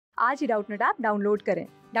आज ही Doubtnut app download करें।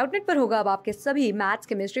 Doubtnut पर होगा अब आपके सभी मैथ्स,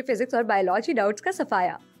 केमिस्ट्री, फिजिक्स और बायोलॉजी डाउट्स का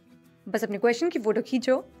सफाया। बस अपने क्वेश्चन की फोटो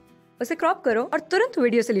खींचो, उसे क्रॉप करो और तुरंत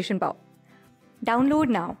वीडियो सोल्यूशन पाओ। Download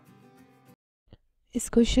now. इस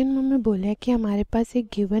क्वेश्चन में हमें बोला है कि हमारे पास एक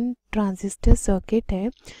गिवन ट्रांजिस्टर सर्किट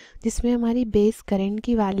है जिसमें हमारी बेस करंट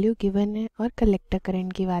की वैल्यू गिवन है और कलेक्टर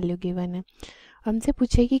करंट की वैल्यू गिवन है। हमसे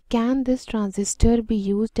पूछे कि can this transistor be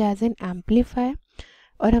used as an amplifier,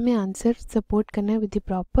 और हमें आंसर सपोर्ट करना है विद द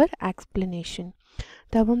प्रॉपर एक्सप्लेनेशन।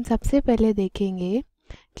 तो अब हम सबसे पहले देखेंगे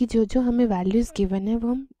कि जो जो हमें वैल्यूज़ गिवन है वो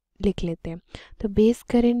हम लिख लेते हैं। तो बेस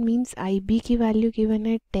करंट मीन्स IB की वैल्यू गिवन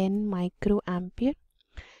है 10 micro ampere.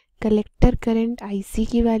 Collector current IC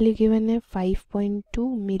की वैल्यू गिवन है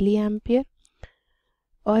 5.2 मिली एम्पियर।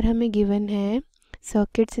 और हमें गिवन है,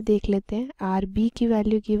 सर्किट से देख लेते हैं, RB की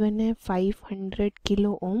वैल्यू गिवन है 500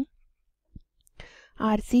 किलो ओम,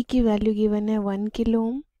 RC की वैल्यू गिवन है 1 किलो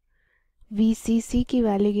ओम, VCC की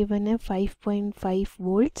वैल्यू गिवन है 5.5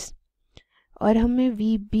 वोल्ट्स, और हमें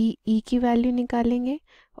VBE की वैल्यू निकालेंगे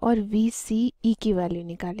और VCE की वैल्यू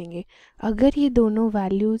निकालेंगे। अगर ये दोनों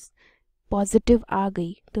वैल्यूज़ पॉजिटिव आ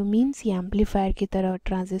गई तो मीन्स ये एम्पलीफायर की तरह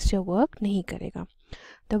ट्रांजिस्टर वर्क नहीं करेगा।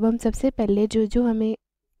 तो अब हम सबसे पहले जो जो हमें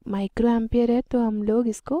माइक्रो एम्पियर है तो हम लोग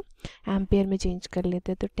इसको एम्पियर में चेंज कर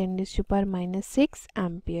लेते हैं। तो 10⁻⁻6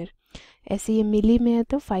 एम्पियर। ऐसे ये मिली में है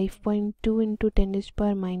तो 5.2 इंटू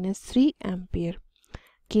 10⁻³ एम्पियर।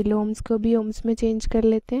 किलो ओम्स को भी ओम्स में चेंज कर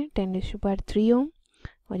लेते हैं, 10⁻³ ओम,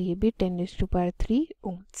 और ये भी 10⁻³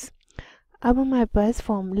 ओम्स। अब हमारे पास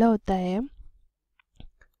फॉर्मूला होता है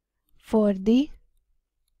for the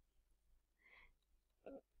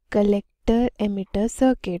collector emitter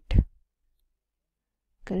circuit।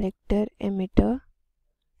 collector emitter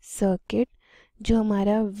circuit जो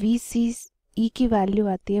हमारा VCE की वैल्यू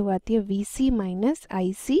आती है वो आती है VC माइनस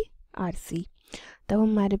IC RC। तब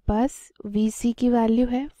हमारे पास VC की वैल्यू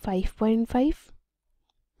है 5.5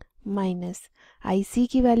 माइनस IC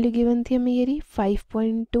की वैल्यू गिवन थी हमें ये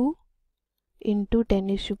 5.2 इंटू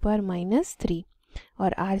 10⁻³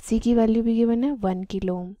 और RC की वैल्यू भी गिवन है 1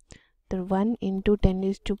 किलो ओम, तो 1 इंटू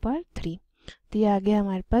 10⁻³। तो ये आ गया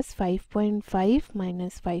हमारे पास 5.5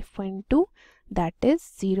 माइनस 5.2 दैट इज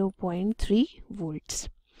 0.3 वोल्ट्स।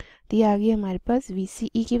 तो ये आ गई हमारे पास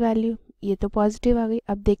VCE की वैल्यू, ये तो पॉजिटिव आ गई।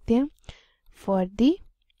 अब देखते हैं for the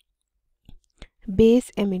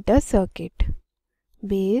base emitter circuit.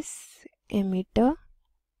 Base emitter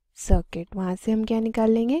circuit, वहाँ से हम क्या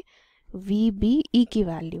निकाल लेंगे, VBE की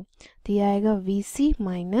वैल्यू। तो ये आएगा VC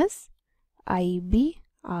माइनस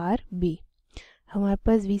IBRB। हमारे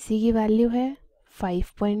पास VC की वैल्यू है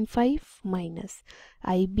 5.5 माइनस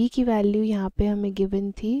IB की वैल्यू यहाँ पे हमें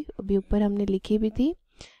गिवन थी, अभी ऊपर हमने लिखी भी थी,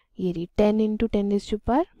 ये रही 10 इंटू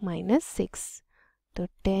 10⁻⁻6। तो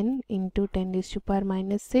 10 इंटू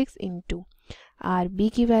 10⁻⁻6 इंटू RB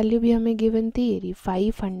की वैल्यू भी हमें गिवन थी, ये रही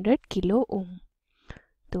 500 किलो ओम।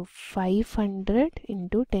 तो 500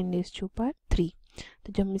 इंटू 10⁻³ तो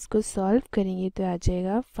जब हम इसको सॉल्व करेंगे तो आ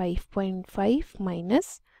जाएगा 5.5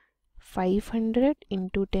 माइनस 500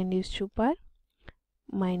 इंटू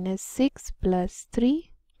 10⁻⁻6 प्लस 3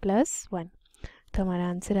 प्लस 1, तो हमारा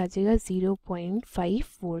आंसर आ जाएगा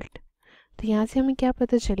 0.5 वोल्ट। तो यहाँ से हमें क्या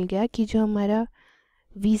पता चल गया कि जो हमारा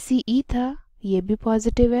VCE था ये भी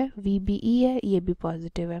पॉजिटिव है, VBE है ये भी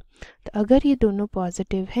पॉजिटिव है। तो अगर ये दोनों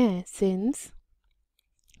पॉजिटिव हैं, since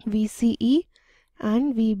VCE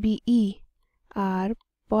and VBE are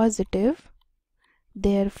positive,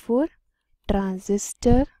 therefore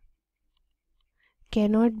transistor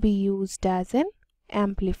cannot be used as an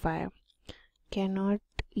amplifier, cannot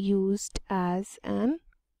used as an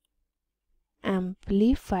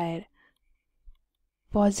amplifier।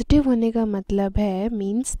 Positive होने का मतलब है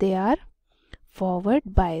means they are forward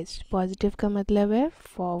biased. Positive का मतलब है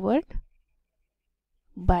फॉरवर्ड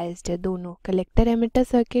बाइस्ड है दोनों, कलेक्टर एमिटर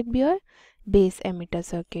सर्किट भी और बेस एमिटर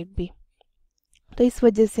सर्किट भी। तो इस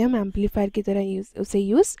वजह से हम एम्पलीफायर की तरह उसे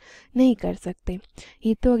यूज़ नहीं कर सकते।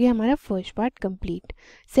 ये तो हो गया हमारा first part complete.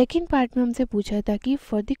 Second part में हमसे पूछा था कि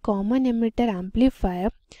for the common emitter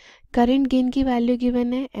amplifier current gain की वैल्यू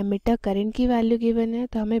गिवन है, एमिटर करंट की वैल्यू गिवन है,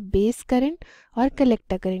 तो हमें बेस करंट और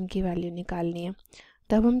कलेक्टर करंट की वैल्यू निकालनी है।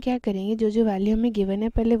 तब हम क्या करेंगे, जो जो वैल्यू हमें गिवन है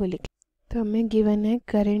पहले वो लिखें। तो हमें गिवन है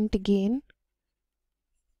करंट गेन,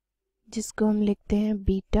 जिसको हम लिखते हैं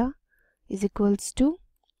beta is equals to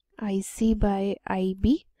IC bye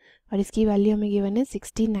IB, और इसकी वैल्यू हमें गिवन है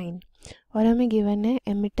 69, और हमें गिवन है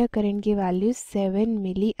एमिटर करंट की वैल्यू 7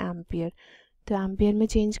 मिली एम्पियर। तो एम्पियर में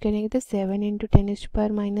चेंज करेंगे तो 7 इंटू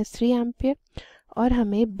 10⁻³ एम्पियर, और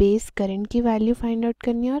हमें बेस करंट की वैल्यू फाइंड आउट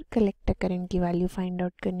करनी है और कलेक्टर करंट की वैल्यू फाइंड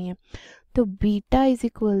आउट करनी है। तो beta is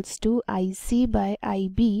equals to IC bye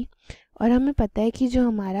IB, और हमें पता है कि जो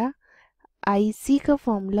हमारा IC का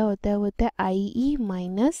फॉर्मूला होता है वो होता है IE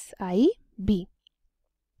माइनस IB।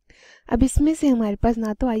 अब इसमें से हमारे पास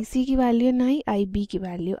ना तो IC की वैल्यू है ना ही IB की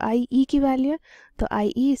वैल्यू, IE की वैल्यू है, तो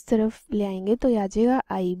IE इस तरफ ले आएंगे तो आ जाएगा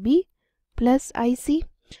IB प्लस IC।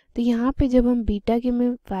 तो यहाँ पे जब हम बीटा की में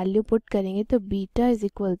वैल्यू पुट करेंगे तो beta is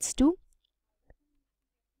equals to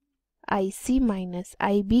IC minus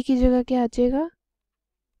IB की जगह क्या आ जाएगा,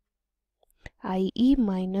 IE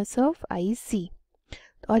माइनस ऑफ IC।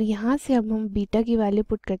 और यहाँ से अब हम बीटा की वैल्यू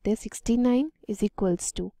पुट करते हैं 69 इज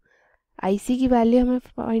इक्वल्स टू IC की वैल्यू हमें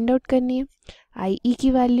फाइंड आउट करनी है। IE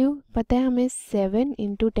की वैल्यू पता है हमें 7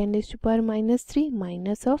 इंटू 10⁻³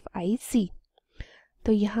 माइनस ऑफ IC।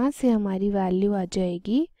 तो यहाँ से हमारी वैल्यू आ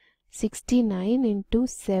जाएगी 69 into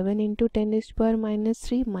 7 into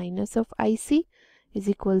 10⁻³ minus of IC is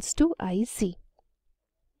equals to IC।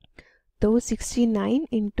 तो 69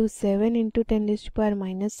 into 7 into 10⁻³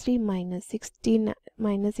 minus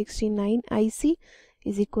 69 IC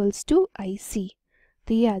is equals to IC।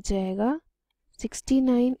 तो ये आ जाएगा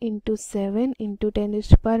 69 into 7 into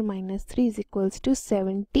 10⁻³ is equals to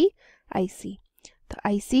 70 IC। तो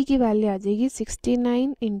IC की वैल्यू आ जाएगी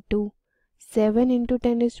 69 into 7 into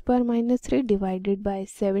 10⁻³ divided by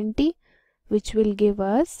 70 which will give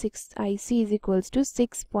us IC is equals to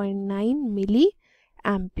 6.9 milli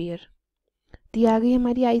ampere. तो ये आ गई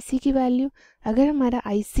हमारी IC की वैल्यू। अगर हमारा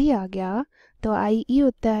IC आ गया तो IE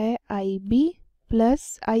होता है IB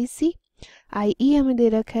प्लस IC। IE हमें दे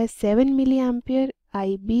रखा है 7 मिली एम्पियर,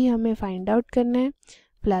 IB हमें फाइंड आउट करना है,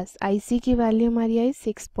 प्लस IC की वैल्यू हमारी आई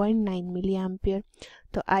 6.9 मिली एम्पियर।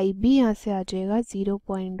 तो IB यहाँ से आ जाएगा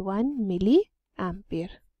 0.1 मिली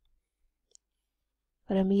एम्पियर।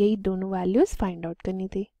 और हमें यही दोनों वैल्यूज फाइंड आउट करनी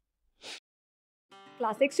थी।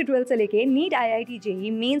 क्लास 6 से 12 से लेके नीट, IIT,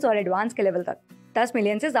 JEE मेंस और एडवांस के लेवल तक 10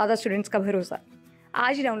 मिलियन से ज़्यादा स्टूडेंट्स का भरोसा।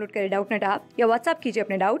 आज ही डाउनलोड करें डाउटनेट ऐप या व्हाट्सएप कीजिए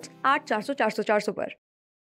अपने डाउट्स 8400 400 400 पर।